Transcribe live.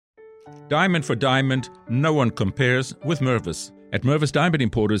Diamond for diamond, no one compares with Mervis. At Mervis Diamond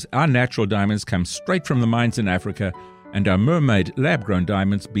Importers, our natural diamonds come straight from the mines in Africa, and our mermaid lab-grown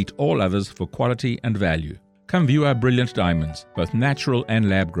diamonds beat all others for quality and value. Come view our brilliant diamonds, both natural and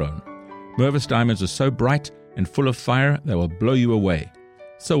lab-grown. Mervis diamonds are so bright and full of fire they will blow you away.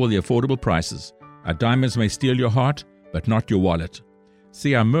 So will the affordable prices. Our diamonds may steal your heart, but not your wallet.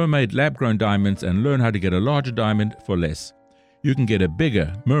 See our mermaid lab-grown diamonds and learn how to get a larger diamond for less. You can get a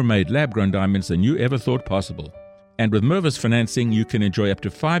bigger mermaid lab-grown diamonds than you ever thought possible. And with Mervis financing, you can enjoy up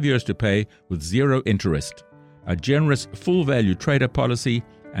to 5 years to pay with zero interest. Our generous full-value trader policy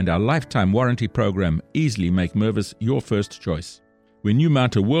and our lifetime warranty program easily make Mervis your first choice. When you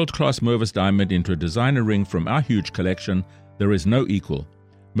mount a world-class Mervis diamond into a designer ring from our huge collection, there is no equal.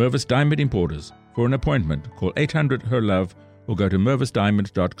 Mervis Diamond Importers. For an appointment, call 800-HER-LOVE or go to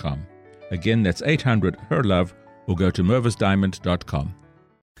mervisdiamond.com. Again, that's 800-HER-LOVE or go to mervisdiamond.com.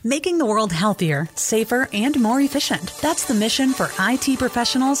 Making the world healthier, safer, and more efficient. That's the mission for IT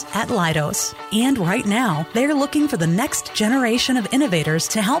professionals at Leidos. And right now, they're looking for the next generation of innovators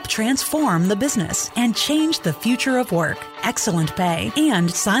to help transform the business and change the future of work. Excellent pay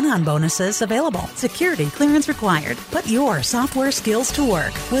and sign-on bonuses available. Security clearance required. Put your software skills to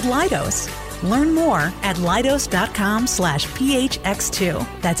work with Leidos. Learn more at leidos.com/phx2.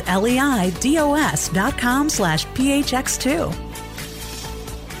 That's leidos.com/phx2.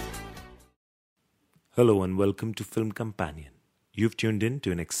 Hello and welcome to Film Companion. You've tuned in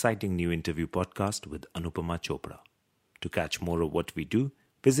to an exciting new interview podcast with Anupama Chopra. To catch more of what we do,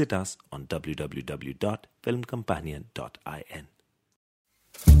 visit us on www.filmcompanion.in.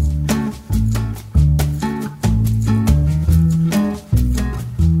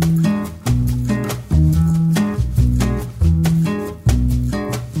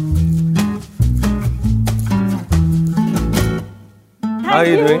 How are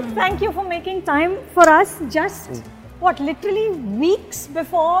you doing? Thank you for making time for us. Just, literally weeks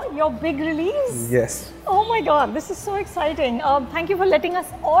before your big release? Yes. Oh my God, this is so exciting. Thank you for letting us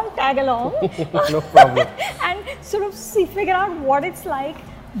all tag along. No problem. And sort of figure out what it's like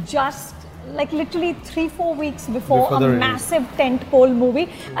just like literally 3-4 weeks before a massive tentpole movie.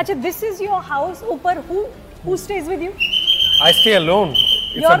 Acha, this is your house. Upar, who stays with you? I stay alone.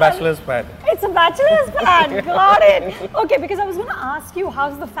 It's a bachelor's pad. It's a bachelor's pad. Got it. Okay, because I was going to ask you,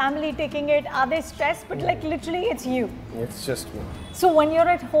 how's the family taking it? Are they stressed? But like literally, it's you. It's just me. So when you're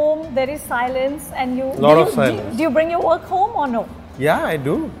at home, there is silence, and you. Lot of silence. Do you bring your work home or no? Yeah, I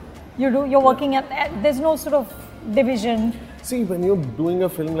do. You do. You're working at. There's no sort of division. See, when you're doing a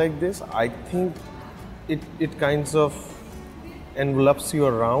film like this, I think it kinds of envelops you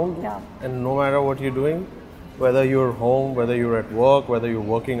around, and no matter what you're doing. Whether you're home, whether you're at work, whether you're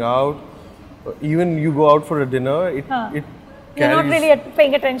working out, even you go out for a dinner, it carries... You're not really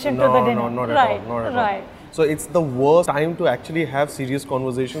paying attention to the dinner. No, not at all. So it's the worst time to actually have serious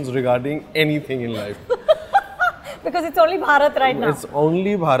conversations regarding anything in life. Because it's only Bharat right now. It's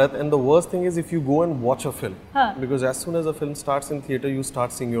only Bharat, and the worst thing is if you go and watch a film. Because as soon as a film starts in theatre, you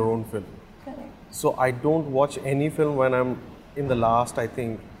start seeing your own film. Correct. So I don't watch any film when I'm in the last, I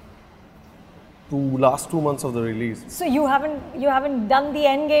think, last 2 months of the release. So you haven't done the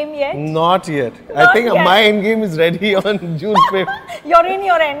end game yet? Not yet. I think my end game is ready on June 5th. You're in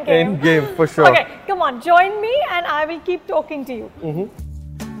your end game. End game for sure. Okay, come on, join me and I will keep talking to you.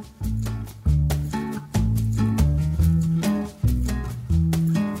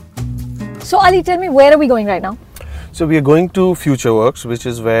 So Ali, tell me, where are we going right now? So we are going to FutureWorks, which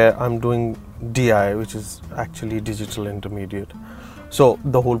is where I'm doing DI, which is actually digital intermediate. So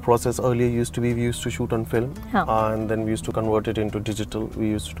the whole process earlier used to be, we used to shoot on film and then we used to convert it into digital. We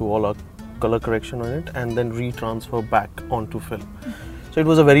used to do all our color correction on it and then retransfer back onto film. So it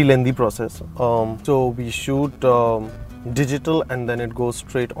was a very lengthy process. So we shoot digital and then it goes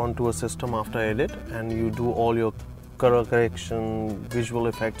straight onto a system after edit and you do all your color correction, visual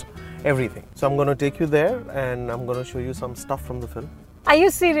effects, everything. So I'm going to take you there and I'm going to show you some stuff from the film. Are you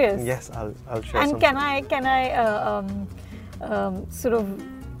serious? Yes, I'll share some. And can I sort of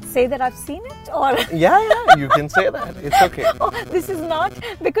say that I've seen it, or yeah, you can say that. It's okay. Oh, this is not,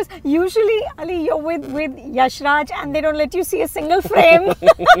 because usually Ali, you're with Yashraj and they don't let you see a single frame.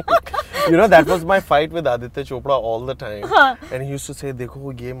 You know, that was my fight with Aditya Chopra all the time. And he used to say,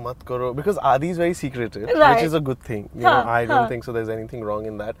 "Dekho, ye mat karo," because Adi is very secretive, which is a good thing. You know, I don't think so. There's anything wrong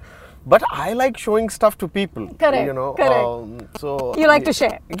in that. But I like showing stuff to people. Correct. You know, correct. So you like to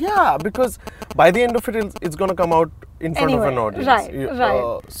share. Yeah, because by the end of it, it's going to come out in front of an audience.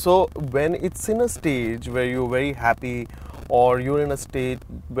 Right. So when it's in a stage where you're very happy, or you're in a state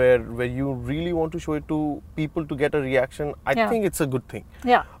where you really want to show it to people to get a reaction, I think it's a good thing.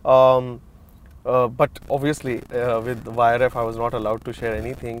 Yeah. But obviously with YRF I was not allowed to share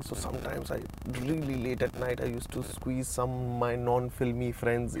anything, so sometimes really late at night I used to squeeze some of my non-filmy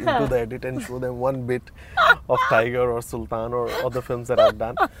friends into the edit and show them one bit of Tiger or Sultan or other films that I've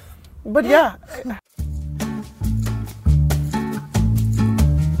done. But yeah.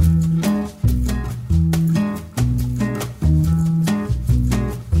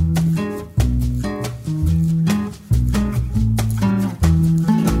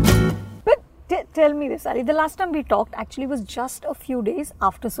 Tell me this, Ali. The last time we talked actually was just a few days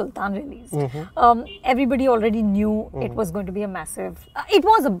after Sultan released. Everybody already knew it was going to be a massive... it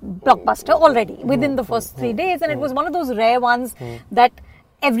was a blockbuster already within the first 3 days, and it was one of those rare ones that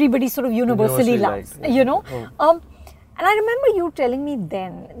everybody sort of universally loves, you know. And I remember you telling me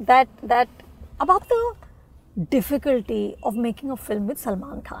then that about the difficulty of making a film with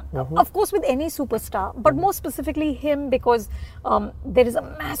Salman Khan. Of course, with any superstar, but more specifically him, because there is a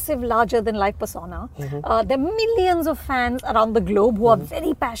massive larger than life persona. There are millions of fans around the globe who are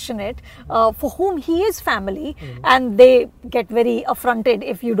very passionate, for whom he is family, and they get very affronted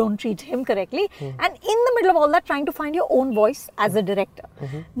if you don't treat him correctly. And in the middle of all that, trying to find your own voice as a director.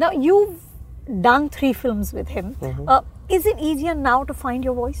 Now, you've done 3 films with him. Is it easier now to find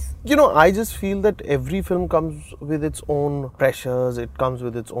your voice? You know, I just feel that every film comes with its own pressures, it comes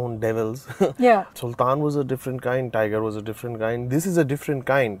with its own devils. Yeah. Sultan was a different kind, Tiger was a different kind, this is a different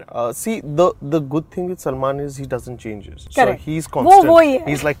kind. See, the good thing with Salman is he doesn't change. Correct. So he's constant. Wo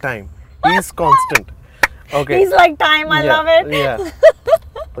he's like time. He's constant. Okay. He's like time, I love it. Yeah.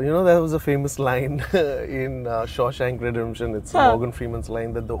 You know, there was a famous line in Shawshank Redemption. It's Morgan Freeman's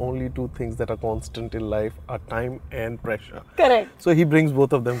line that the only 2 things that are constant in life are time and pressure. Correct. So he brings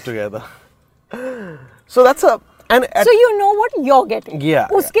both of them together. So that's a... so you know what you're getting. Yeah.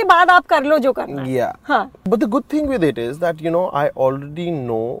 Uske baad aap kar lo jo karna hai. Yeah. But the good thing with it is that, you know, I already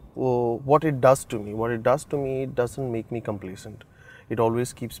know what it does to me. What it does to me, it doesn't make me complacent. It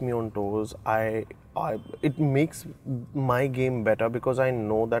always keeps me on toes. It makes my game better because I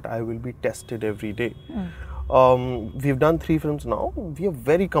know that I will be tested every day. We've done 3 films now. We are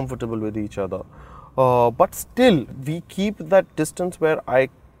very comfortable with each other. But still, we keep that distance where I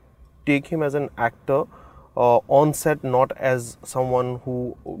take him as an actor on set, not as someone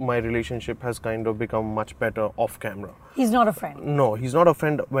who my relationship has kind of become much better off camera. He's not a friend. No, he's not a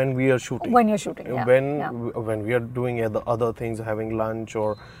friend when we are shooting. When you're shooting, yeah. When we are doing other things, having lunch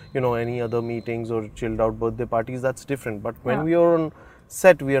or, you know, any other meetings or chilled out birthday parties, that's different. But when we are on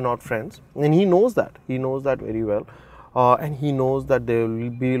set, we are not friends. And he knows that. He knows that very well. And he knows that there will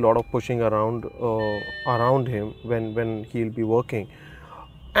be a lot of pushing around him when he'll be working.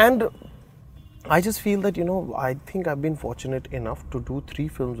 And I just feel that, you know, I think I've been fortunate enough to do 3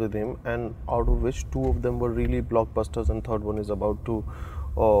 films with him, and out of which 2 of them were really blockbusters and third one is about to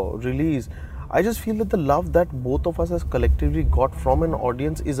release. I just feel that the love that both of us has collectively got from an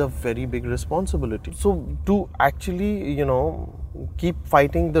audience is a very big responsibility. So to actually, you know, keep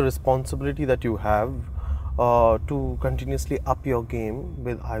fighting the responsibility that you have to continuously up your game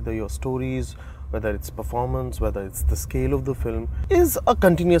with either your stories, whether it's performance, whether it's the scale of the film, is a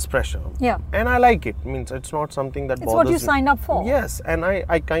continuous pressure. Yeah. And I like it. Means it's not something that bothers me. It's what you signed up for. Yes. And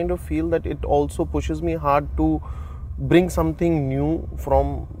I kind of feel that it also pushes me hard to bring something new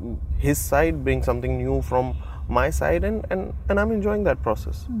from his side, bring something new from my side, and I'm enjoying that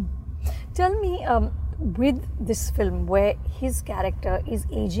process. Tell me, with this film where his character is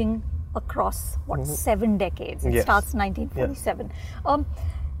aging across, 7 decades. It starts 1947. Yes.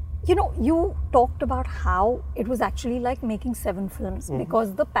 You know, you talked about how it was actually like making 7 films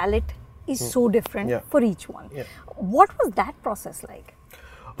because the palette is so different for each one. Yeah. What was that process like?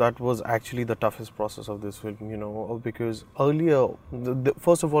 That was actually the toughest process of this film, you know, because earlier,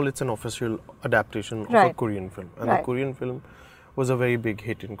 first of all, it's an official adaptation of a Korean film. And the Korean film was a very big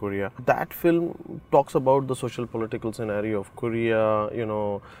hit in Korea. That film talks about the social political scenario of Korea, you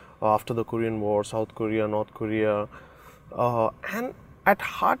know, after the Korean War, South Korea, North Korea. And at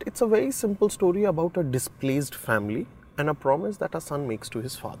heart, it's a very simple story about a displaced family and a promise that a son makes to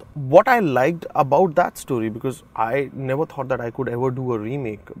his father. What I liked about that story, because I never thought that I could ever do a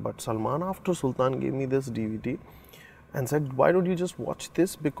remake, but Salman after Sultan gave me this DVD and said, why don't you just watch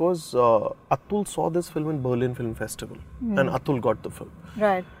this, because Atul saw this film in Berlin Film Festival and Atul got the film.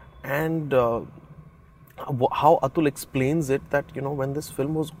 Right. And how Atul explains it, that, you know, when this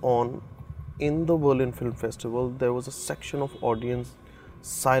film was on in the Berlin Film Festival, there was a section of audience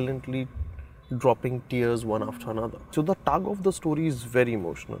silently dropping tears one after another. So the tug of the story is very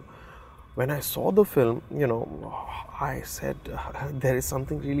emotional. when I saw the film, I said there is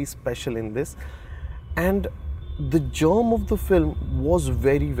something really special in this, and the germ of the film was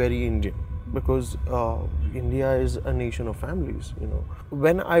very, very Indian, because India is a nation of families.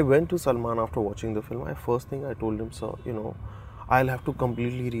 When I went to Salman after watching the film, first thing I told him, sir, I'll have to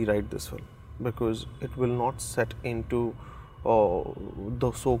completely rewrite this film, because it will not set into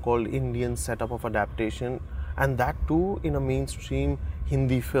the so-called Indian setup of adaptation, and that too in a mainstream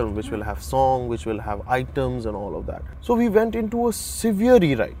Hindi film, which will have song, which will have items and all of that. So we went into a severe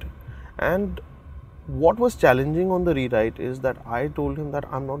rewrite, and what was challenging on the rewrite is that I told him that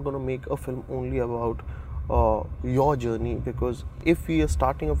I'm not going to make a film only about your journey, because if we are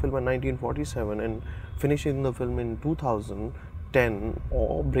starting a film in 1947 and finishing the film in 2010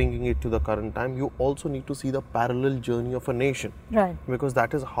 or bringing it to the current time, you also need to see the parallel journey of a nation, right? Because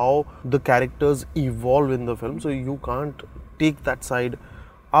that is how the characters evolve in the film, so you can't take that side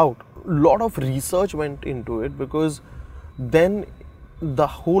out. A lot of research went into it, because then the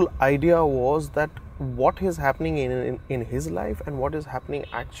whole idea was that what is happening in his life and what is happening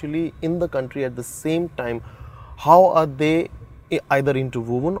actually in the country at the same time, how are they either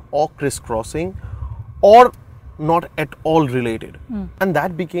interwoven or crisscrossing or not at all related. And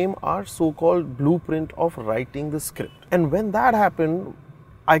that became our so-called blueprint of writing the script. And when that happened,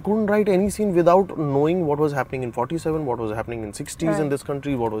 I couldn't write any scene without knowing what was happening in 47, what was happening in 60s in this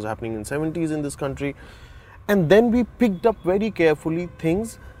country, what was happening in 70s in this country. And then we picked up very carefully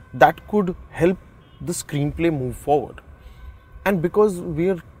things that could help the screenplay move forward. And because we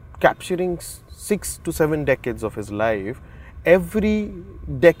are capturing 6 to 7 decades of his life, every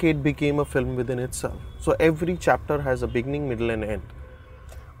decade became a film within itself. So every chapter has a beginning, middle and end.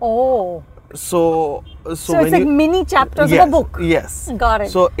 Oh. So it's like mini chapters of a book. Yes. Got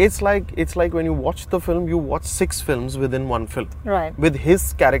it. So it's like when you watch the film, you watch 6 films within one film. Right. With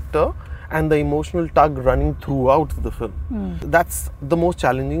his character and the emotional tug running throughout the film. That's the most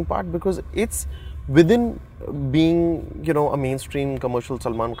challenging part, because it's within being, a mainstream commercial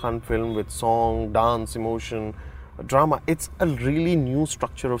Salman Khan film with song, dance, emotion, drama. It's a really new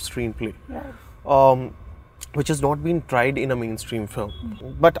structure of screenplay. Right. Which has not been tried in a mainstream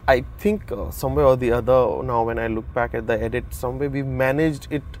film. But I think somewhere or the other, now when I look back at the edit, somewhere we've managed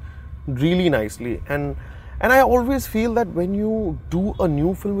it really nicely. And I always feel that when you do a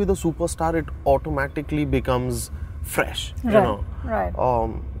new film with a superstar, it automatically becomes fresh. Right.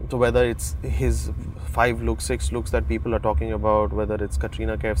 So whether it's his 5 looks, 6 looks that people are talking about, whether it's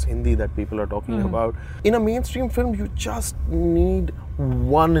Katrina Kaif's Hindi that people are talking about. In a mainstream film, you just need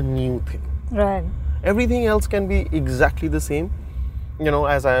one new thing. Right. Everything else can be exactly the same.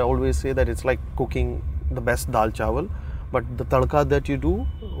 As I always say, that it's like cooking the best dal chawal, but the tadka that you do,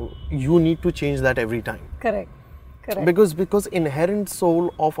 you need to change that every time. Correct. Because inherent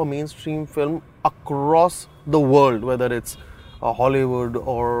soul of a mainstream film across the world, whether it's Hollywood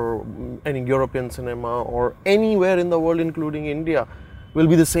or any European cinema or anywhere in the world, including India, will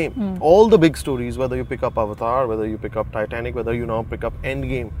be the same. All the big stories, whether you pick up Avatar, whether you pick up Titanic, whether you now pick up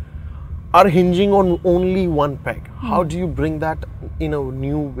Endgame, are hinging on only one peg. How do you bring that in a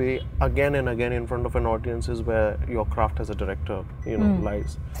new way again and again in front of an audience is where your craft as a director,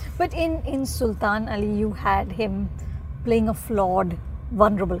 lies. But in Sultan Ali, you had him playing a flawed,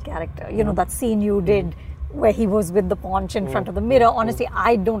 vulnerable character. That scene you did where he was with the paunch in front of the mirror. Honestly,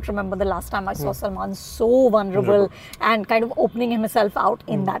 I don't remember the last time I saw Salman so vulnerable and kind of opening himself out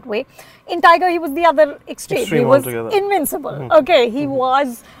in that way. In Tiger, he was the other extreme. He was invincible. Okay, he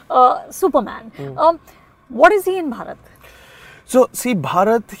was Superman. What is he in Bharat? So, see,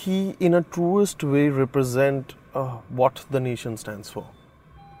 Bharat, he in a truest way represent what the nation stands for.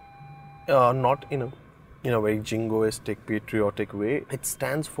 Not in a very jingoistic, patriotic way. It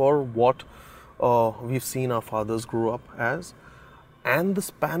stands for what we've seen our fathers grow up as, and the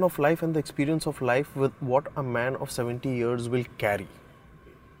span of life and the experience of life with what a man of 70 years will carry.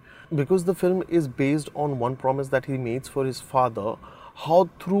 Because the film is based on one promise that he made for his father, how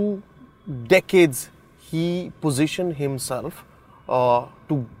through decades he positioned himself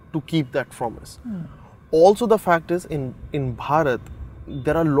to keep that promise. Also, the fact is in Bharat,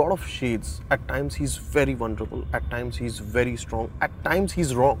 there are a lot of shades. At times he's very vulnerable, at times he's very strong, at times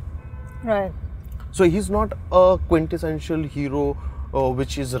he's wrong. Right. So he's not a quintessential hero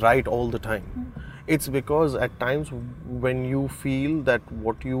which is right all the time. It's because at times when you feel that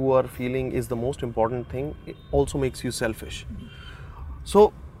what you are feeling is the most important thing, it also makes you selfish.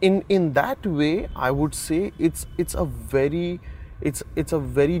 So in that way, I would say it's a very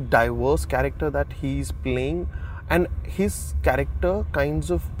diverse character that he's playing, and his character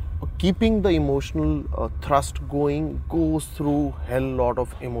kinds of keeping the emotional thrust going goes through hell lot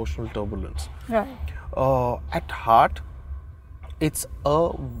of emotional turbulence. Right. At heart, it's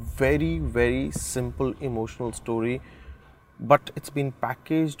a very, very simple emotional story, but it's been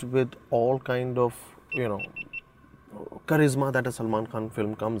packaged with all kind of, charisma that a Salman Khan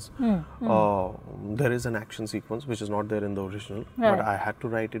film comes. There is an action sequence which is not there in the original, but I had to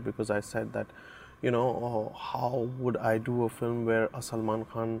write it because I said that, how would I do a film where a Salman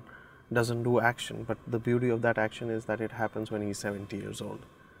Khan doesn't do action? But the beauty of that action is that it happens when he's 70 years old.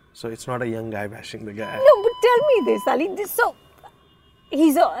 So it's not a young guy bashing the guy. No, but tell me this, Ali.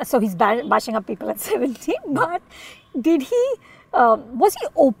 He's bashing up people at 70, but did he? Was he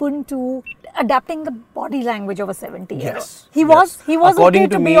open to adapting the body language of a 70-year-old? Yes. He was according okay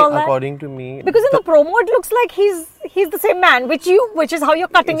to to me, be all that? According to me. Because in the promo it looks like he's the same man, which is how you're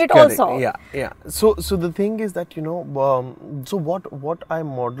cutting it correct. also. Yeah. So the thing is that, so what I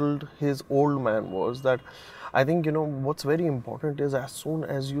modeled his old man was that I think, what's very important is as soon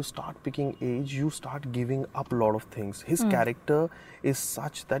as you start picking age, you start giving up a lot of things. His character is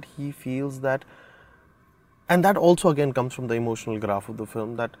such that he feels that, and that also again comes from the emotional graph of the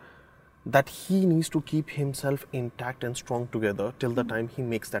film, that he needs to keep himself intact and strong together till the time he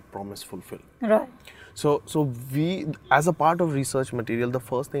makes that promise fulfilled. Right. So we, as a part of research material, the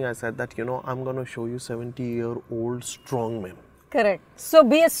first thing I said that, I'm going to show you 70-year-old strong men. Correct. So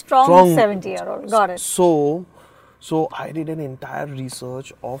be a strong 70-year-old. Got it. So I did an entire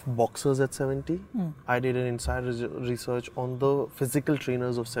research of boxers at 70. I did an entire research on the physical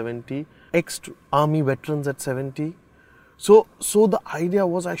trainers of 70, ex-army veterans at 70. So the idea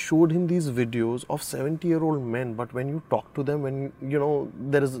was I showed him these videos of 70-year-old men, but when you talk to them,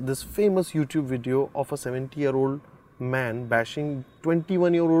 there is this famous YouTube video of a 70-year-old man bashing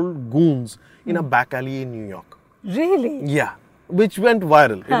 21-year-old goons in a back alley in New York. Really? Yeah. Which went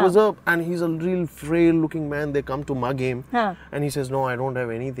viral. It was and he's a real frail looking man. They come to mug him and he says, no, I don't have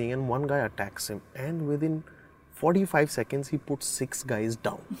anything. And one guy attacks him. And within 45 seconds, he puts 6 guys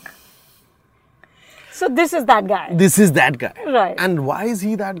down. So this is that guy. This is that guy. Right. And why is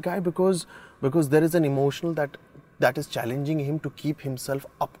he that guy? Because there is an emotional that is challenging him to keep himself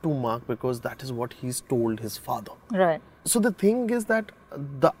up to mark, because that is what he's told his father. Right. So the thing is that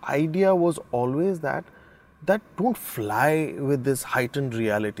the idea was always that don't fly with this heightened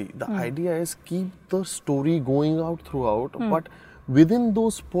reality. The idea is keep the story going out throughout, but within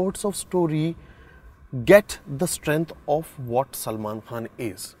those spurts of story, get the strength of what Salman Khan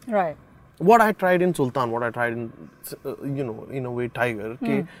is. Right. What I tried in Sultan, what I tried in, in a way, Tiger,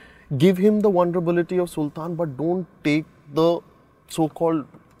 okay, give him the vulnerability of Sultan, but don't take the so-called,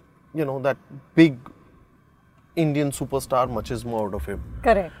 that big Indian superstar machismo out of him.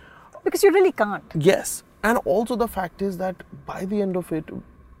 Correct. Because you really can't. Yes. And also the fact is that by the end of it,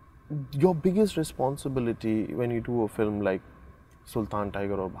 your biggest responsibility when you do a film like Sultan,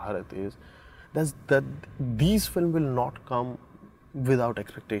 Tiger or Bharat is that these films will not come without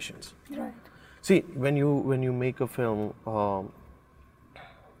expectations. Right. See, when you make a film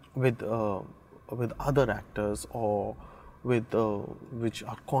with other actors or with which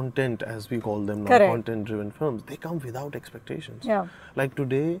are content, as we call them now, content-driven films, they come without expectations. Yeah. Like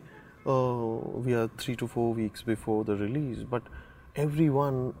today, we are 3 to 4 weeks before the release, but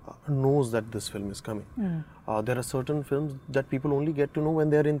everyone knows that this film is coming. There are certain films that people only get to know when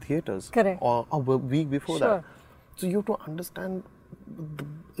they are in theatres. Correct. Or a week before that. So you have to understand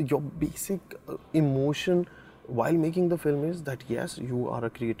your basic emotion while making the film is that yes, you are a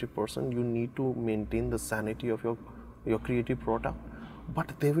creative person, you need to maintain the sanity of your creative product,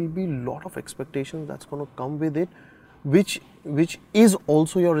 but there will be a lot of expectations that's going to come with it, which is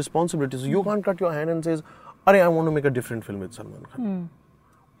also your responsibility. So you can't cut your hand and says, I want to make a different film with Salman Khan.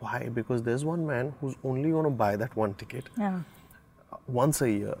 Why? Because there's one man who's only going to buy that one ticket once a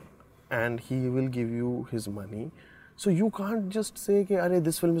year, and he will give you his money. So you can't just say,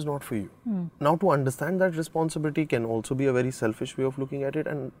 this film is not for you. Now, to understand that responsibility can also be a very selfish way of looking at it,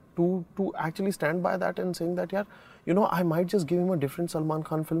 and to actually stand by that and saying that, I might just give him a different Salman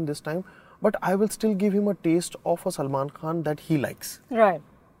Khan film this time, but I will still give him a taste of a Salman Khan that he likes. Right.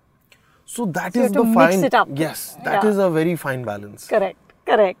 So that So is you have the to fine. mix it up. Yes, that is a very fine balance. Correct.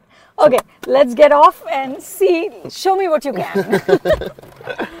 Okay, let's get off and see. Show me what you can.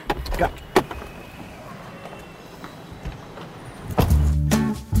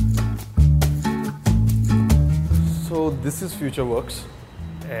 So this is Future Works,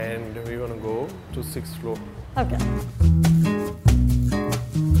 and we're gonna go to 6th floor. Okay.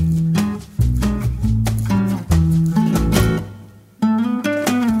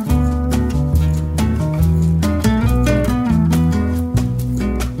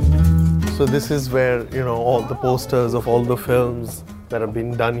 So this is where, all the posters of all the films that have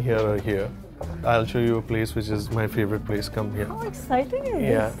been done here are here. I'll show you a place which is my favorite place. Come here. How exciting is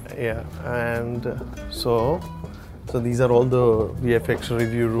this? Yeah. And so these are all the VFX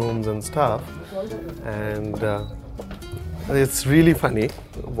review rooms and stuff. And it's really funny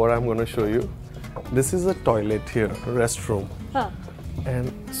what I'm going to show you. This is a toilet here, a restroom. Huh.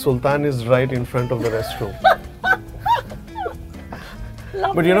 And Sultan is right in front of the restroom.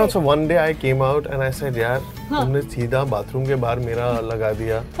 But so one day I came out and I said, yaar, tumne seedha bathroom ke bahar mera laga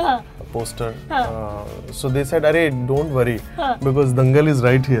diya poster. So they said, arey, don't worry, because Dangal is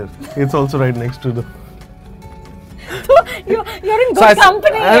right here. It's also right next to the... You're in good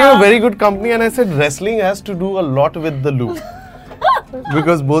company. I'm in very good company, and I said wrestling has to do a lot with the loop.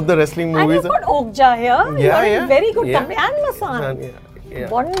 Because both the wrestling movies... And you've got Okja here. You're in very good company. And Masan. Yeah.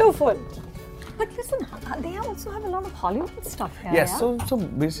 Wonderful. But listen, they also have a lot of Hollywood stuff here. Yes, so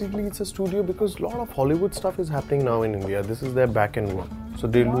basically it's a studio because a lot of Hollywood stuff is happening now in India. This is their back-end work. So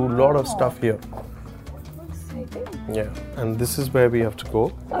they do a lot of stuff here. Exciting. Yeah, and this is where we have to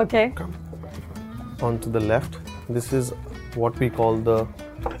go. Okay. Come. On to the left. This is what we call the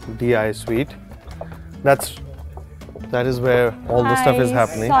DI suite. That is where all the stuff is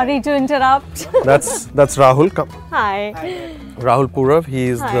happening. Sorry to interrupt. That's Rahul. Come. Hi. Rahul Purav, he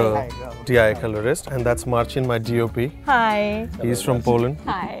is the DI colorist, and that's Marcin, my DOP. Hi. He's from Poland.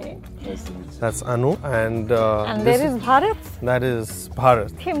 Hi. That's Anu, and there is Bharat. That is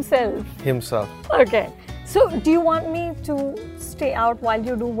Bharat. Himself. Okay. So, do you want me to stay out while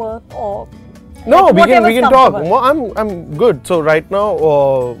you do work, or? No, we can talk. Well, I'm good. So right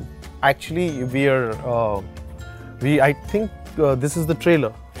now, actually, I think this is the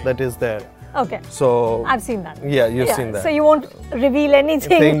trailer that is there. Okay. So I've seen that. Yeah, you've seen that. So you won't reveal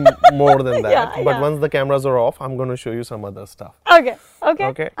anything more than that. But yeah. once the cameras are off, I'm going to show you some other stuff. Okay.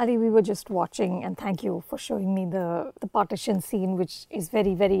 Ari, we were just watching, and thank you for showing me the partition scene, which is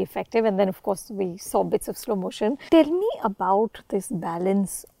very, very effective. And then, of course, we saw bits of slow motion. Tell me about this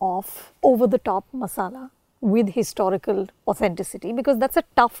balance of over-the-top masala with historical authenticity, because that's a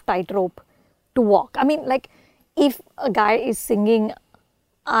tough tightrope to walk. I mean, like, if a guy is singing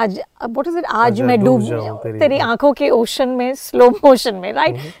आज मैं डूब तेरी आंखों के ocean में slow motion में,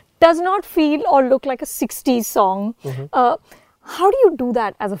 right? Does not feel or look like a 60s song. How do you do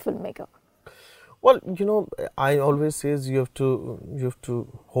that as a filmmaker? Well, I always say you have to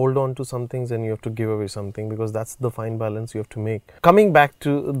hold on to some things and you have to give away something, because that's the fine balance you have to make. Coming back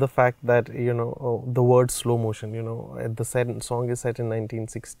to the fact that the word slow motion, the song is set in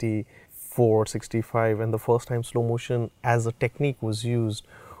 1964, 65, and the first time slow motion as a technique was used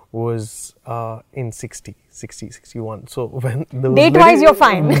was in 61. So when date-wise you're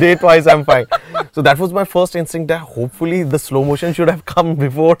fine. Date-wise I'm fine. So that was my first instinct that hopefully the slow motion should have come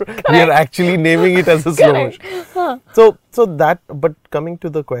before we are actually naming it as a slow motion. So that, but coming to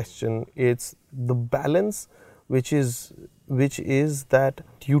the question, it's the balance which is that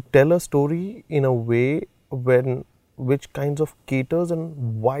you tell a story in a way which kinds of caters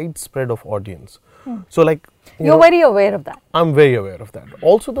and widespread of audience. So like you're very aware of that. I'm very aware of that.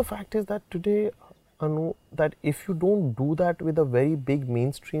 Also the fact is that today, Anu, that if you don't do that with a very big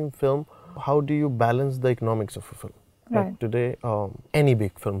mainstream film, how do you balance the economics of a film? Right. Like today, any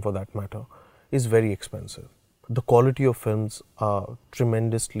big film for that matter is very expensive. The quality of films are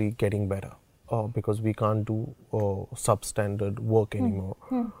tremendously getting better because we can't do substandard work anymore.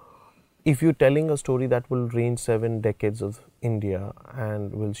 If you're telling a story that will range 7 decades of India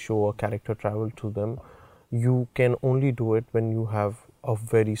and will show a character travel to them, you can only do it when you have a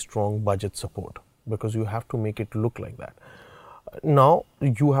very strong budget support, because you have to make it look like that. Now,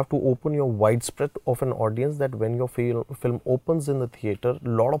 you have to open your widespread of an audience that when your film opens in the theatre, a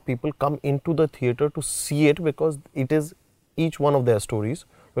lot of people come into the theatre to see it because it is each one of their stories,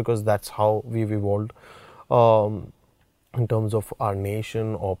 because that's how we've evolved. In terms of our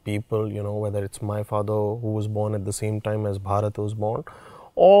nation or people, whether it's my father who was born at the same time as Bharat was born,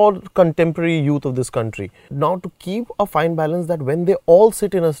 or contemporary youth of this country. Now to keep a fine balance that when they all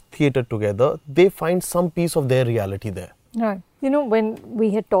sit in a theatre together, they find some piece of their reality there. Right. When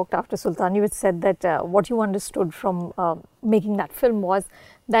we had talked after Sultan, you had said that what you understood from making that film was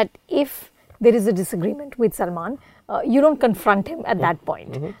that if there is a disagreement with Salman, you don't confront him at that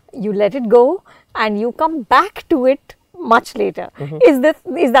point. You let it go and you come back to it much later. Is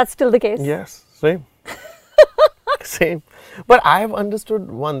that still the case? Yes, same. Same. But I have understood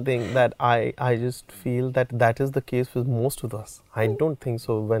one thing, that I just feel that is the case with most of us. I don't think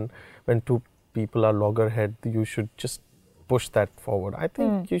so. When two people are loggerhead, you should just push that forward. I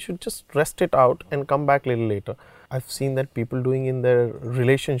think you should just rest it out and come back a little later. I've seen that people doing in their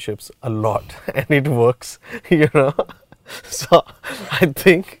relationships a lot, and it works, So I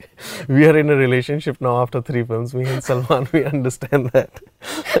think we are in a relationship now after 3 films. Me and Salman, we understand that.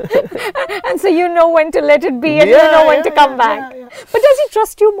 And so you know when to let it be and you know when to come back. Yeah. But does he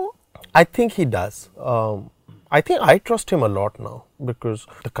trust you more? I think he does. I think I trust him a lot now, because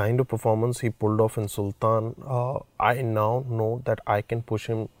the kind of performance he pulled off in Sultan, I now know that I can push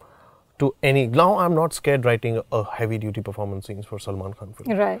him to any. Now I'm not scared writing a heavy duty performance scenes for Salman Khan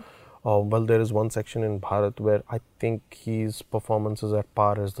film. Right. Well, there is one section in Bharat where I think his performance is at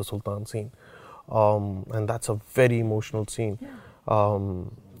par as the Sultan scene. And that's a very emotional scene. Yeah.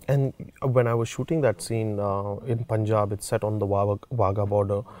 And when I was shooting that scene in Punjab, it's set on the Wagah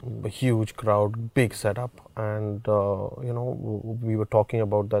border, a huge crowd, big setup. And, we were talking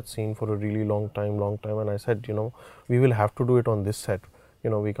about that scene for a really long time. And I said, we will have to do it on this set.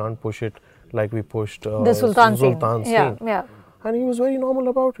 We can't push it like we pushed the Sultan scene. Yeah. And he was very normal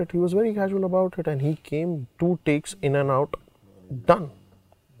about it. He was very casual about it. And he came 2 takes in and out, done.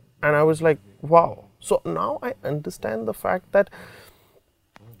 And I was like, wow. So now I understand the fact that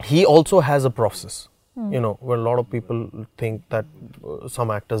he also has a process. Where a lot of people think that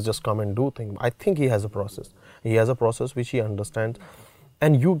some actors just come and do things. I think he has a process. He has a process which he understands.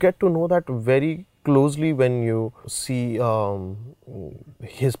 And you get to know that very closely when you see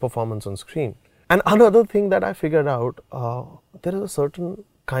his performance on screen. And another thing that I figured out, there is a certain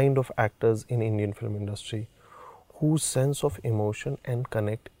kind of actors in Indian film industry whose sense of emotion and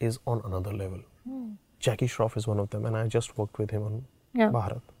connect is on another level. Jackie Shroff is one of them, and I just worked with him on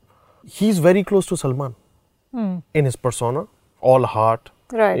Bharat. He's very close to Salman in his persona, all heart.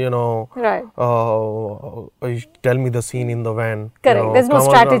 Right. Right. Tell me the scene in the van. Correct. There's no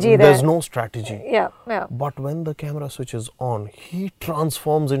strategy there. There's no strategy. Yeah. But when the camera switches on, he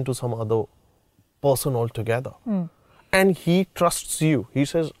transforms into some other person altogether. And he trusts you. He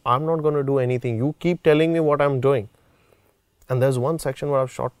says, I'm not going to do anything. You keep telling me what I'm doing. And there's one section where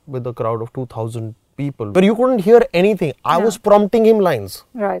I've shot with a crowd of 2,000 people, but you couldn't hear anything. I was prompting him lines.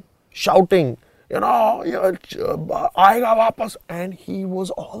 Right. Shouting, aayega wapas. And he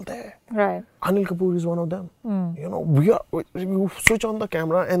was all there. Right. Anil Kapoor is one of them. We switch on the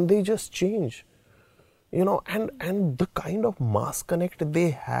camera and they just change. And the kind of mass connect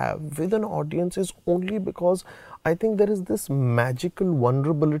they have with an audience is only because I think there is this magical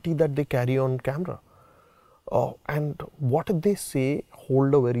vulnerability that they carry on camera. And what they say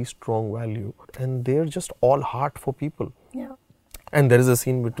hold a very strong value, and they're just all heart for people. Yeah. And there is a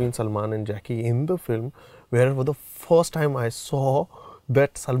scene between Salman and Jackie in the film where for the first time I saw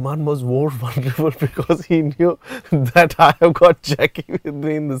that Salman was more vulnerable because he knew that I have got Jackie with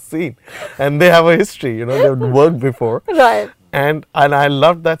me in the scene. And they have a history, they've worked before. Right. And I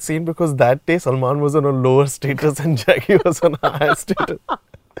loved that scene because that day Salman was on a lower status and Jackie was on a higher status.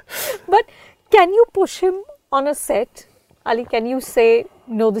 But can you push him on a set? Ali, can you say,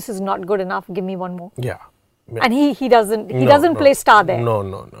 no, this is not good enough, give me one more? Yeah. And he doesn't play star there?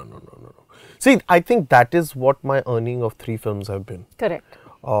 No. See, I think that is what my earning of 3 films have been. Correct.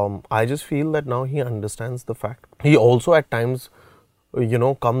 I just feel that now he understands the fact. He also at times,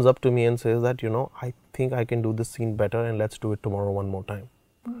 comes up to me and says that, I think I can do this scene better and let's do it tomorrow one more time.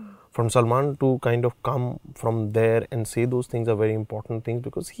 From Salman to kind of come from there and say those things are very important things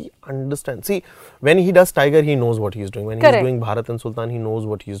because he understands. See, when he does Tiger, he knows what he's doing. When he's doing Bharat and Sultan, he knows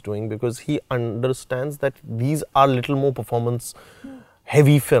what he's doing because he understands that these are little more performance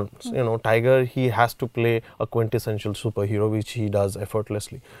heavy films. Tiger, he has to play a quintessential superhero, which he does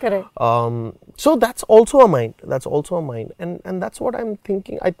effortlessly. Correct. So that's also a mind. And that's what I'm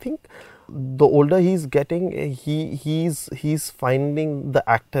thinking. I think the older he's getting, he's finding the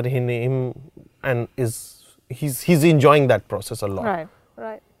actor in him and he's enjoying that process a lot.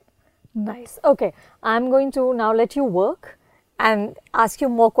 Right. Nice. Okay. I'm going to now let you work and ask you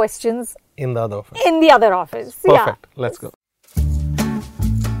more questions. In the other office. Perfect. Yeah. Let's go.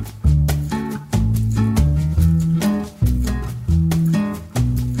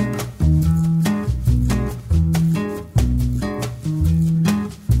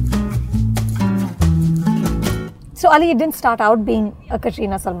 So Ali, it didn't start out being a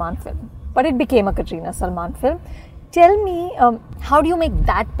Katrina Salman film, but it became a Katrina Salman film. Tell me, how do you make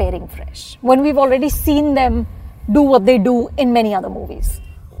that pairing fresh when we've already seen them do what they do in many other movies?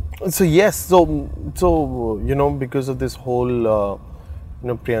 So yes, so because of this whole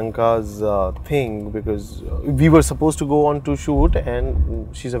Priyanka's thing, because we were supposed to go on to shoot,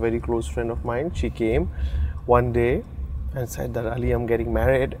 and she's a very close friend of mine. She came one day and said that Ali, I'm getting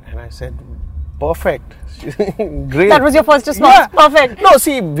married, and I said, perfect. Great. That was your first response? Yeah. Perfect. No,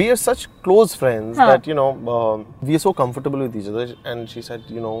 see, we are such close friends that, we are so comfortable with each other. And she said,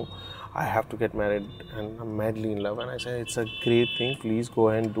 I have to get married and I'm madly in love. And I said, it's a great thing. Please go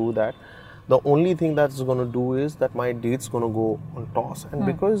ahead and do that. The only thing that's going to do is that my date's going to go on toss. And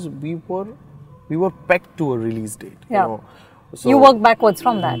because we were pegged to a release date, So you worked backwards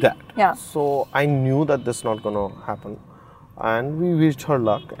from that. Yeah. So I knew that this is not going to happen. And we wished her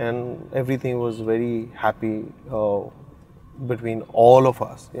luck, and everything was very happy between all of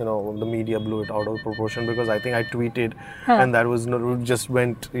us. The media blew it out of proportion because I think I tweeted, and that was just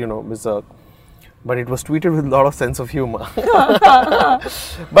went, berserk. But it was tweeted with a lot of sense of humor.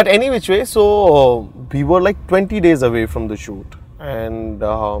 But any which way, so we were like 20 days away from the shoot, and.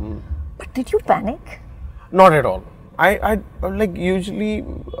 But did you panic? Not at all. I like usually,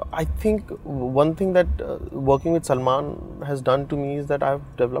 I think one thing that working with Salman has done to me is that I've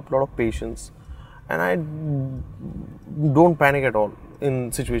developed a lot of patience, and I don't panic at all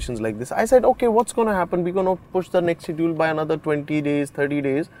in situations like this. I said, okay, what's going to happen? We're going to push the next schedule by another 20 days, 30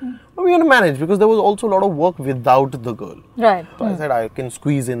 days. But we're going to manage, because there was also a lot of work without the girl. Right. So I said, I can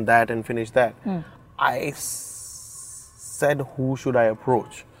squeeze in that and finish that. I said, who should I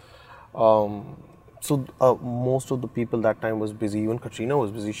approach? So most of the people that time was busy. Even Katrina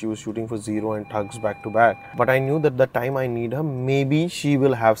was busy. She was shooting for Zero and Tugs back to back. But I knew that the time I need her, maybe she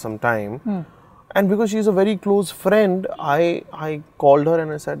will have some time. And because she's a very close friend, I called her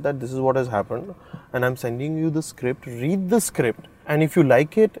and I said that this is what has happened. And I'm sending you the script. Read the script. And if you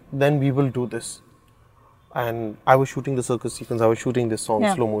like it, then we will do this. And I was shooting the circus sequence. I was shooting this song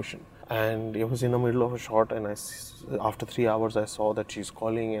slow motion. And it was in the middle of a shot, and after 3 hours I saw that she's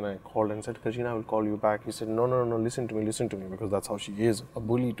calling, and I called and said, Katrina, I will call you back. He said, no, listen to me, because that's how she is, a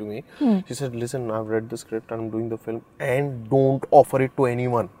bully to me. She said, listen, I've read the script and I'm doing the film, and don't offer it to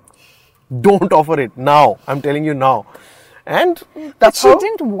anyone. Don't offer it now. I'm telling you now. And that's But she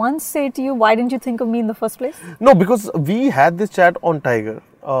didn't once say to you, why didn't you think of me in the first place? No, because we had this chat on Tiger.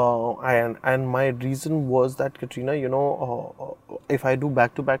 And my reason was that, Katrina, if I do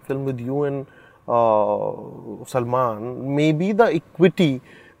back-to-back film with you and Salman, maybe the equity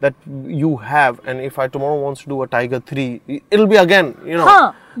that you have, and if I tomorrow wants to do a Tiger 3, it'll be again,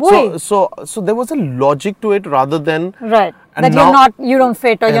 So there was a logic to it rather than right. That you don't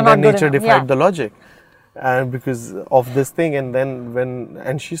fit, or you're not good enough. Nature defied the logic. And because of this thing, and then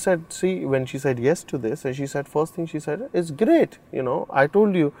when she said yes to this, and she said, first thing she said, it's great, I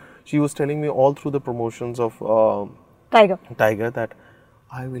told you, she was telling me all through the promotions of Tiger that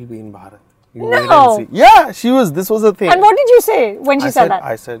I will be in Bharat. You wait and see. Yeah, this was the thing. And what did you say when she said that?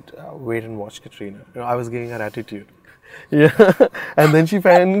 I said, wait and watch, Katrina. I was giving her attitude. Yeah, and then she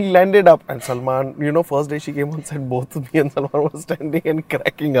finally landed up, and Salman, first day she came on set, both me and Salman were standing and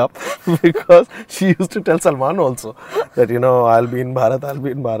cracking up because she used to tell Salman also that, I'll be in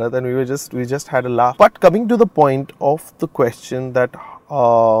Bharat, and we just had a laugh. But coming to the point of the question that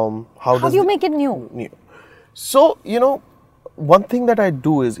how do you make it new? So, one thing that I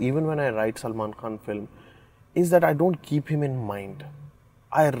do is, even when I write Salman Khan film, is that I don't keep him in mind.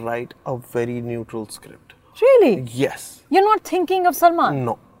 I write a very neutral script. Really? Yes. You're not thinking of Salman?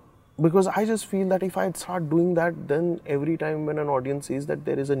 No. Because I just feel that if I start doing that, then every time when an audience sees that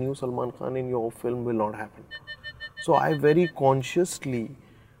there is a new Salman Khan in your film, will not happen. So I very consciously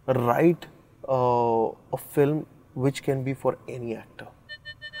write a film which can be for any actor.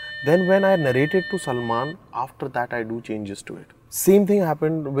 Then when I narrate it to Salman, after that I do changes to it. Same thing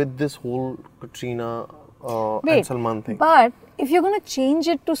happened with this whole Katrina and Salman thing. But if you're going to change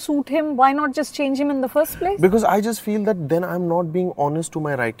it to suit him, why not just change him in the first place? Because I just feel that then I'm not being honest to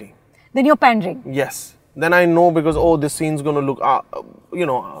my writing. Then you're pandering. Yes. Then I know, because this scene's going to look,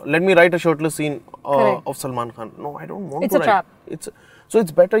 let me write a shirtless scene of Salman Khan. No, I don't want to write. It's a trap. So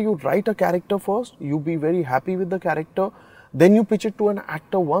it's better you write a character first, you be very happy with the character, then you pitch it to an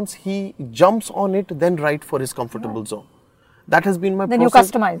actor. Once he jumps on it, then write for his comfortable zone. That has been my process. Then you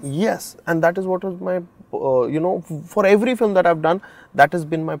customize. Yes, and that is what was my, for every film that I've done, that has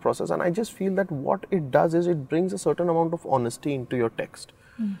been my process. And I just feel that what it does is it brings a certain amount of honesty into your text.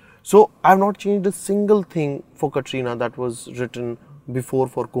 So I've not changed a single thing for Katrina that was written before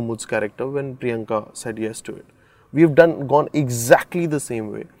for Kumud's character when Priyanka said yes to it. We've gone exactly the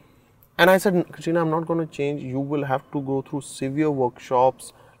same way. And I said, Katrina, I'm not going to change. You will have to go through severe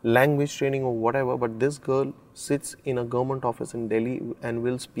workshops, language training or whatever, but this girl sits in a government office in Delhi and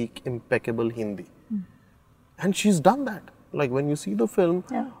will speak impeccable Hindi. And she's done that. Like when you see the film,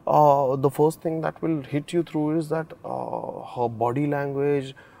 the first thing that will hit you through is that her body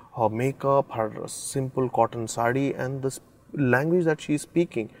language, her makeup, her simple cotton sari, and the language that she's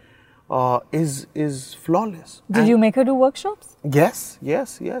speaking. is flawless. Did you make her do workshops? Yes.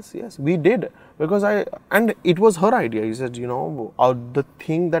 We did, because and it was her idea. He said, the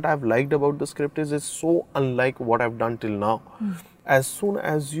thing that I've liked about the script is it's so unlike what I've done till now. As soon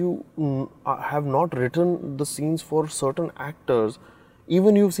as you have not written the scenes for certain actors,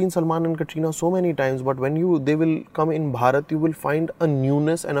 even you've seen Salman and Katrina so many times, but when they will come in Bharat, you will find a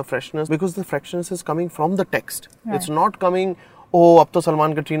newness and a freshness, because the freshness is coming from the text. Right. It's not coming, अब तो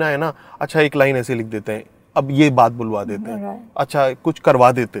सलमान कटरीना है ना, अच्छा एक line ऐसे लिख देते हैं, अब ये बात बुलवा देते हैं, अच्छा कुछ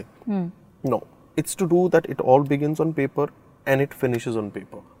करवा देते. No, it's to do that it all begins on paper and it finishes on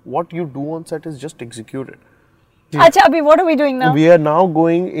paper. What you do on set is just executed. Acha, Abhi, what are we doing now? We are now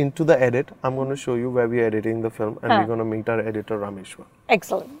going into the edit. I'm going to show you where we are editing the film, and we're going to meet our editor Rameshwar.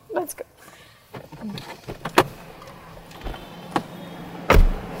 Excellent. Let's go.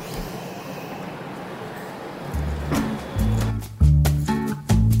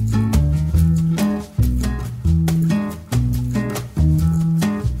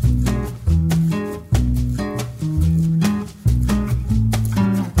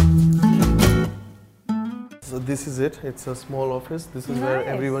 This is it. It's a small office. This is where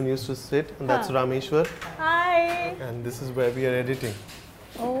everyone used to sit, and that's Rameshwar. Hi. And this is where we are editing.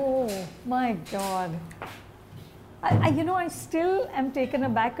 Oh my God. I still am taken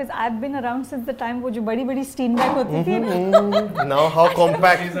aback, because I've been around since the time wo jo badi steam bag hoti thi na. Now how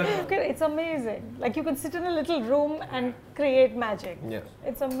compact is that? Okay, it's amazing. Like you can sit in a little room and create magic. Yes.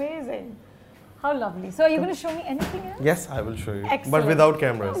 It's amazing. How lovely. So are you going to show me anything else? Yes, I will show you. Excellent. But without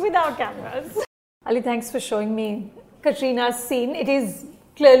cameras. Without cameras. Ali, thanks for showing me Katrina's scene. It is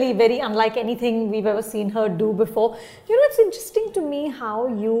clearly very unlike anything we've ever seen her do before. It's interesting to me how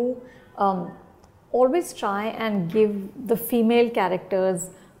you always try and give the female characters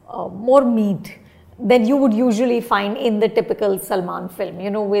more meat than you would usually find in the typical Salman film.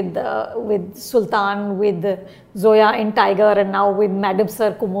 With Sultan, with Zoya in Tiger, and now with Madam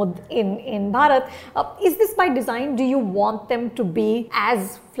Sir Kumud in Bharat. Is this by design? Do you want them to be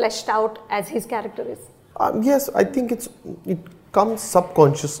as fleshed out as his character is? Yes, I think it comes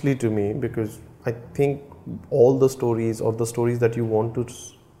subconsciously to me, because I think all the stories, or the stories that you want to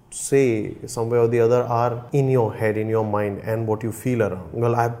say somewhere or the other, are in your head, in your mind, and what you feel around.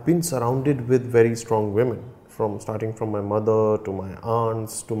 Well, I've been surrounded with very strong women, starting from my mother to my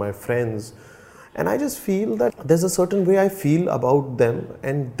aunts to my friends, and I just feel that there's a certain way I feel about them,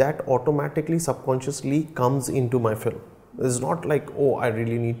 and that automatically, subconsciously comes into my film. It's not like, oh, I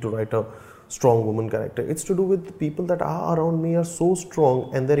really need to write a strong woman character. It's to do with the people that are around me are so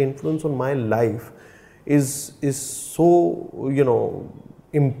strong, and their influence on my life is so,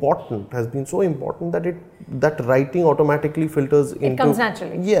 important, has been so important that writing automatically filters into... It comes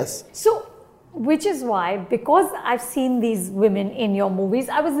naturally. Yes. So, which is why, because I've seen these women in your movies,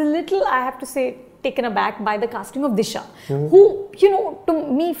 I was a little, I have to say, taken aback by the casting of Disha, who, to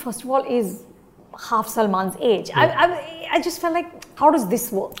me, first of all, is half Salman's age. I just felt like, how does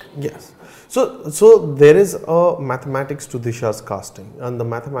this work? Yes. So there is a mathematics to Disha's casting, and the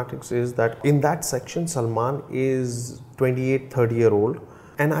mathematics is that in that section, Salman is 28, 30-year-old.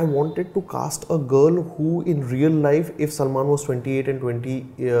 And I wanted to cast a girl who in real life, if Salman was 28 and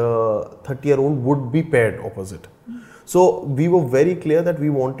 30-year-old, would be paired opposite. So we were very clear that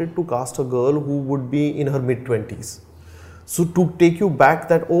we wanted to cast a girl who would be in her mid-20s. So to take you back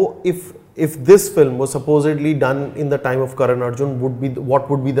that, if this film was supposedly done in the time of Karan Arjun, what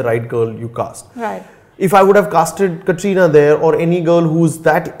would be the right girl you cast? Right. If I would have casted Katrina there, or any girl who's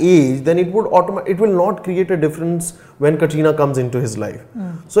that age, then it will not create a difference when Katrina comes into his life.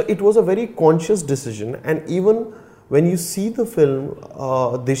 So it was a very conscious decision, and even when you see the film,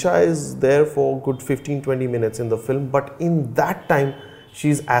 Disha is there for good 15-20 minutes in the film, but in that time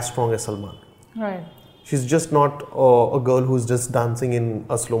she's as strong as Salman. Right. She's just not a girl who's just dancing in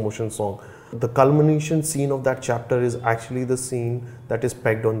a slow motion song. The culmination scene of that chapter is actually the scene that is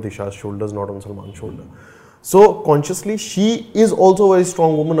pegged on Disha's shoulders, not on Salman's shoulder. So consciously, she is also a very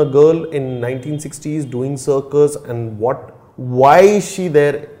strong woman, a girl in 1960s doing circus, and why is she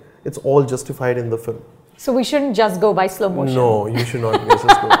there? It's all justified in the film. So we shouldn't just go by slow motion. No, you should not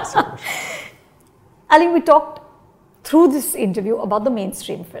just go by slow motion. Ali, we talked through this interview about the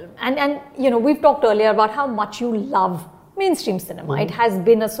mainstream film, and we've talked earlier about how much you love mainstream cinema. It has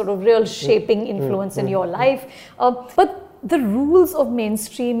been a sort of real shaping influence in your life. But the rules of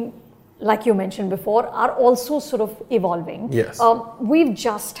mainstream, like you mentioned before, are also sort of evolving. Yes. We've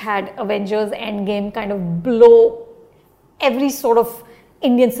just had Avengers Endgame kind of blow every sort of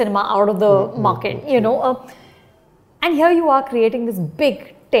Indian cinema out of the market, and here you are creating this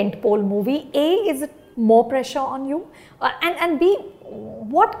big tentpole movie. A, is it more pressure on you? And B,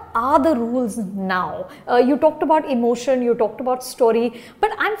 what are the rules now? You talked about emotion, you talked about story,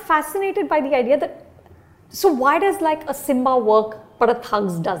 but I'm fascinated by the idea that, so why does like a Simba work but a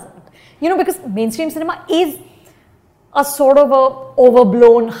Thugs doesn't? You know, because mainstream cinema is a sort of a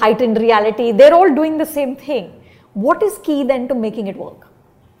overblown, heightened reality. They're all doing the same thing. What is key then to making it work?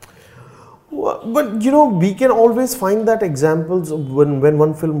 Well, but you know, we can always find that examples when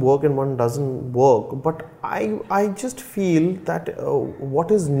one film works and one doesn't work. But I just feel that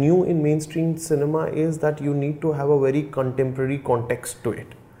what is new in mainstream cinema is that you need to have a very contemporary context to it.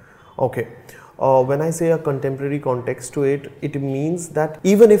 Okay. When I say a contemporary context to it, it means that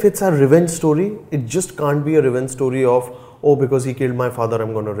even if it's a revenge story, it just can't be a revenge story of, oh, because he killed my father,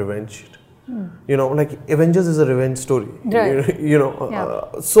 I'm going to revenge it. You know, like Avengers is a revenge story. Right. You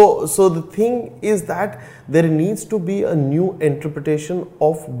know, so the thing is that there needs to be a new interpretation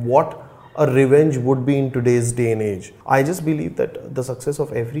of what a revenge would be in today's day and age. I just believe that the success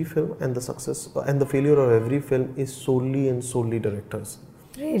of every film and the success and the failure of every film is solely directors.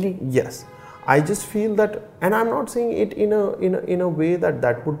 Really? Yes. I just feel that, and I'm not saying it in a way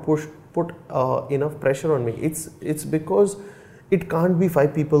that would put enough pressure on me. It's because it can't be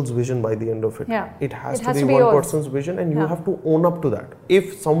 5 people's vision by the end of it. Yeah. It has to be one yours. person's vision, and you have to own up to that.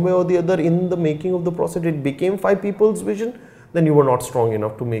 If some way or the other in the making of the process it became 5 people's vision, then you were not strong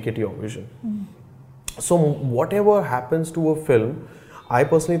enough to make it your vision. So whatever happens to a film, I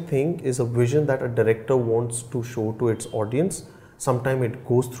personally think is a vision that a director wants to show to its audience. Sometimes it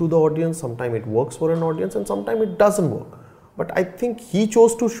goes through the audience, sometimes it works for an audience, and sometimes it doesn't work. But I think he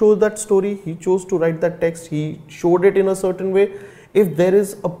chose to show that story, he chose to write that text, he showed it in a certain way. If there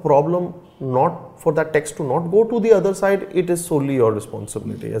is a problem not for that text to not go to the other side, it is solely your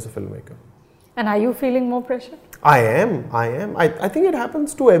responsibility as a filmmaker. And are you feeling more pressure? I am. I think it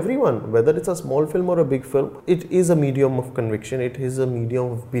happens to everyone, whether it's a small film or a big film. It is a medium of conviction, it is a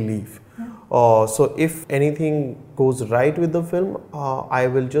medium of belief. So if anything goes right with the film, I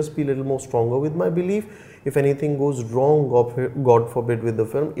will just be a little more stronger with my belief. If anything goes wrong, God forbid, with the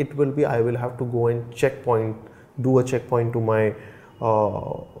film, it will be, I will have to go and do a checkpoint to my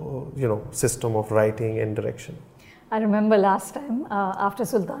system of writing and direction. I remember last time after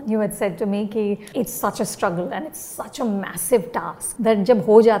Sultan, you had said to me कि it's such a struggle and it's such a massive task that जब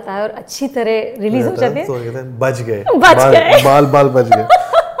हो जाता है और अच्छी तरह release हो जाते हैं, तो कहते हैं बच गए, बाल बच गए.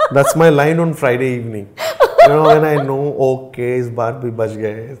 That's my line on Friday evening. You know, when I know, okay, इस बार भी बच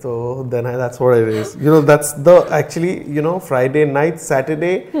गए, so then that's what it is. You know, that's actually, Friday night,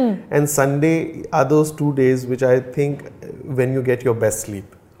 Saturday and Sunday are those 2 days which I think when you get your best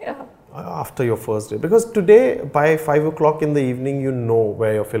sleep. After your first day, because today by 5 o'clock in the evening you know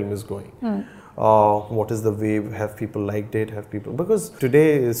where your film is going. What is the wave, have people liked it, because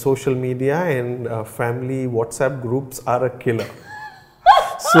today social media and family WhatsApp groups are a killer.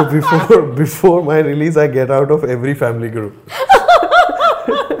 So before my release I get out of every family group.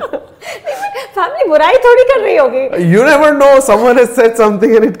 Family बुराई थोड़ी कर रही होगी. You never know, someone has said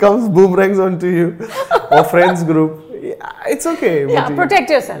something and it comes boomerangs onto you. Or friends group. It's okay. Yeah, protect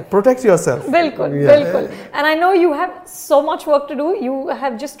yourself. Protect yourself. Bilkul, bilkul. And I know you have so much work to do. You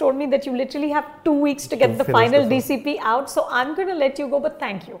have just told me that you literally have 2 weeks to get the final DCP out. So I'm going to let you go, but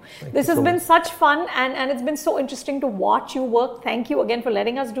thank you. This has been such fun and it's been so interesting to watch you work. Thank you again for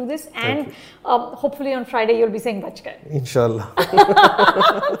letting us do this. And hopefully on Friday you'll be saying Bach Gaye. Inshallah.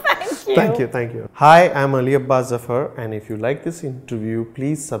 Thank you. Thank you. Hi, I'm Abbas Zafar, and if you like this interview,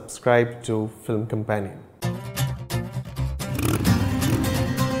 please subscribe to Film Companion.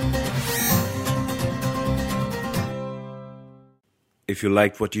 If you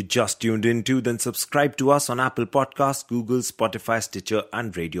liked what you just tuned into, then subscribe to us on Apple Podcasts, Google, Spotify, Stitcher,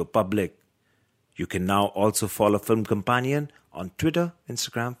 and Radio Public. You can now also follow Film Companion on Twitter,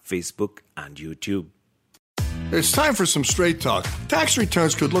 Instagram, Facebook, and YouTube. It's time for some straight talk. Tax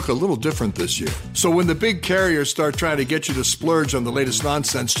returns could look a little different this year. So when the big carriers start trying to get you to splurge on the latest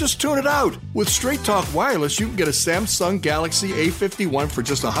nonsense, just tune it out. With Straight Talk Wireless, you can get a Samsung Galaxy A51 for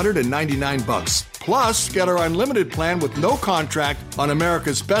just $199. Plus, get our unlimited plan with no contract on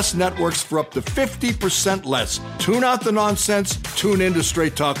America's best networks for up to 50% less. Tune out the nonsense. Tune in to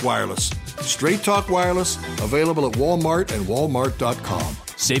Straight Talk Wireless. Straight Talk Wireless, available at Walmart and Walmart.com.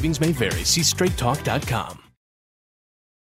 Savings may vary. See straighttalk.com.